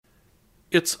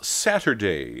It's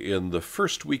Saturday in the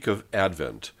first week of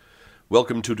Advent.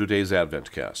 Welcome to today's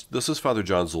ADVENTCAzT. This is Father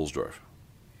John Zulsdorf.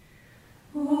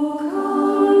 O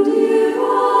come,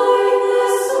 divine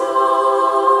Messiah,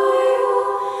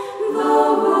 the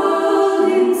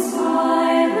world in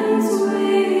silence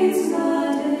waits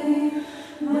the day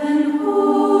when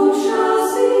hope shall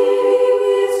sing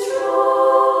its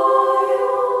triumph,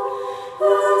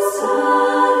 and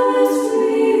sadness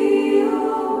flee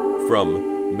away. From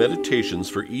Meditations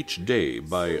for Each Day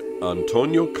by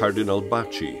Antonio Cardinal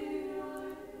Bacci.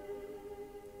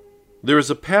 There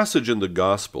is a passage in the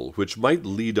Gospel which might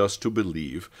lead us to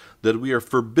believe that we are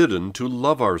forbidden to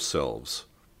love ourselves.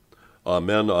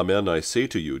 Amen, amen, I say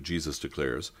to you, Jesus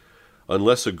declares,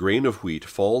 unless a grain of wheat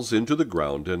falls into the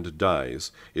ground and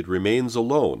dies, it remains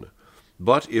alone.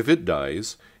 But if it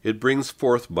dies, it brings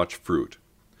forth much fruit.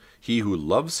 He who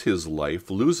loves his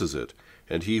life loses it,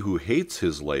 and he who hates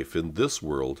his life in this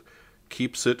world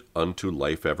keeps it unto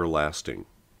life everlasting.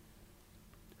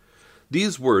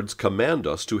 These words command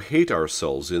us to hate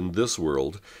ourselves in this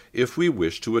world if we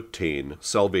wish to attain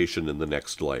salvation in the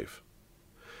next life.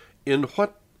 In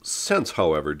what sense,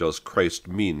 however, does Christ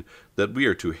mean that we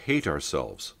are to hate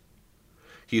ourselves?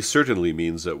 He certainly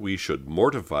means that we should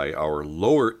mortify our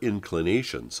lower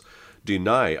inclinations,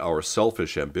 deny our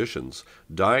selfish ambitions,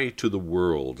 die to the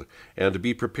world, and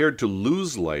be prepared to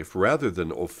lose life rather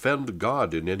than offend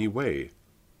God in any way.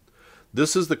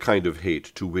 This is the kind of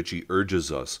hate to which he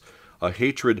urges us, a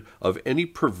hatred of any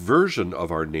perversion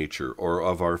of our nature or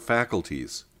of our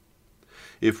faculties.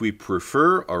 If we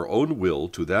prefer our own will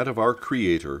to that of our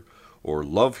Creator, or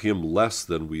love him less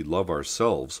than we love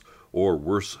ourselves, or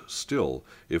worse still,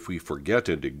 if we forget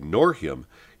and ignore him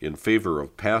in favor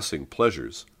of passing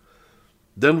pleasures,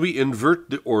 then we invert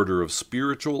the order of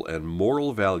spiritual and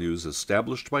moral values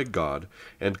established by God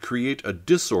and create a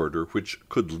disorder which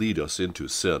could lead us into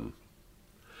sin.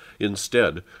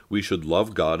 Instead, we should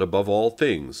love God above all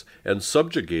things and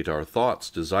subjugate our thoughts,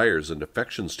 desires, and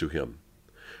affections to him.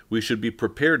 We should be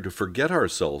prepared to forget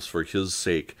ourselves for his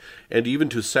sake and even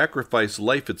to sacrifice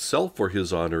life itself for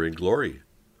his honor and glory.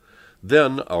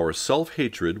 Then our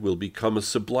self-hatred will become a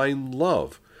sublime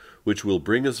love, which will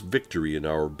bring us victory in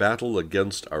our battle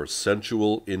against our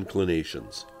sensual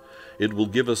inclinations. It will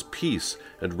give us peace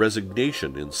and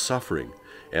resignation in suffering,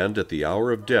 and at the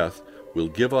hour of death will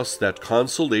give us that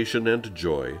consolation and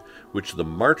joy which the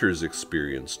martyrs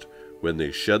experienced when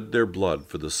they shed their blood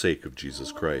for the sake of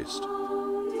Jesus Christ.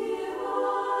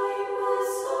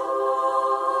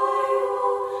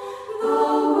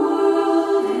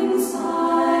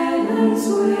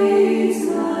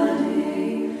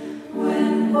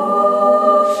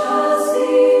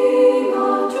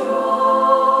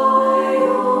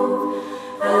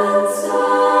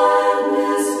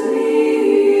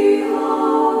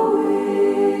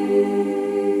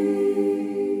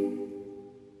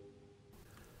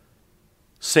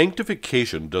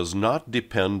 Sanctification does not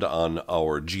depend on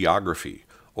our geography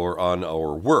or on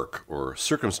our work or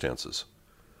circumstances.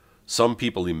 Some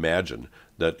people imagine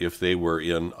that if they were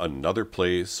in another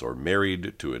place or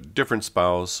married to a different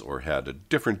spouse or had a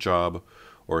different job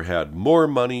or had more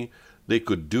money, they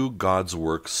could do God's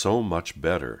work so much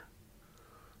better.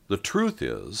 The truth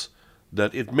is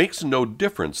that it makes no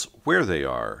difference where they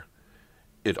are.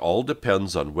 It all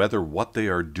depends on whether what they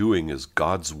are doing is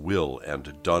God's will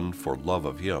and done for love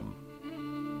of him.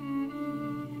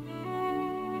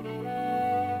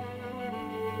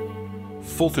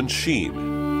 Fulton Sheen.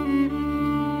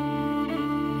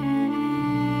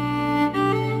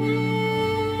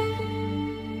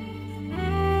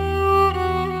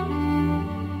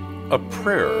 A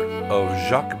prayer of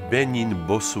Jacques Benin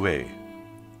Bossuet.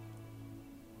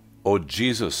 O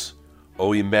Jesus,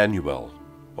 O Emmanuel,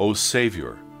 O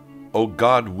Savior, O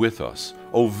God with us,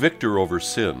 O Victor over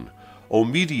sin, O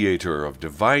Mediator of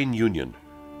divine union,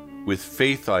 with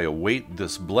faith I await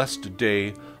this blessed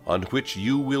day on which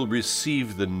you will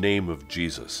receive the name of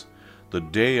Jesus, the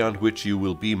day on which you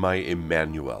will be my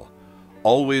Emmanuel,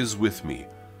 always with me,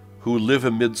 who live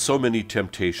amid so many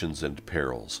temptations and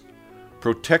perils.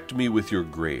 Protect me with your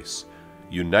grace,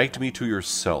 unite me to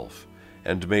yourself,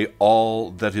 and may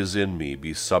all that is in me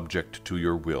be subject to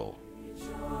your will.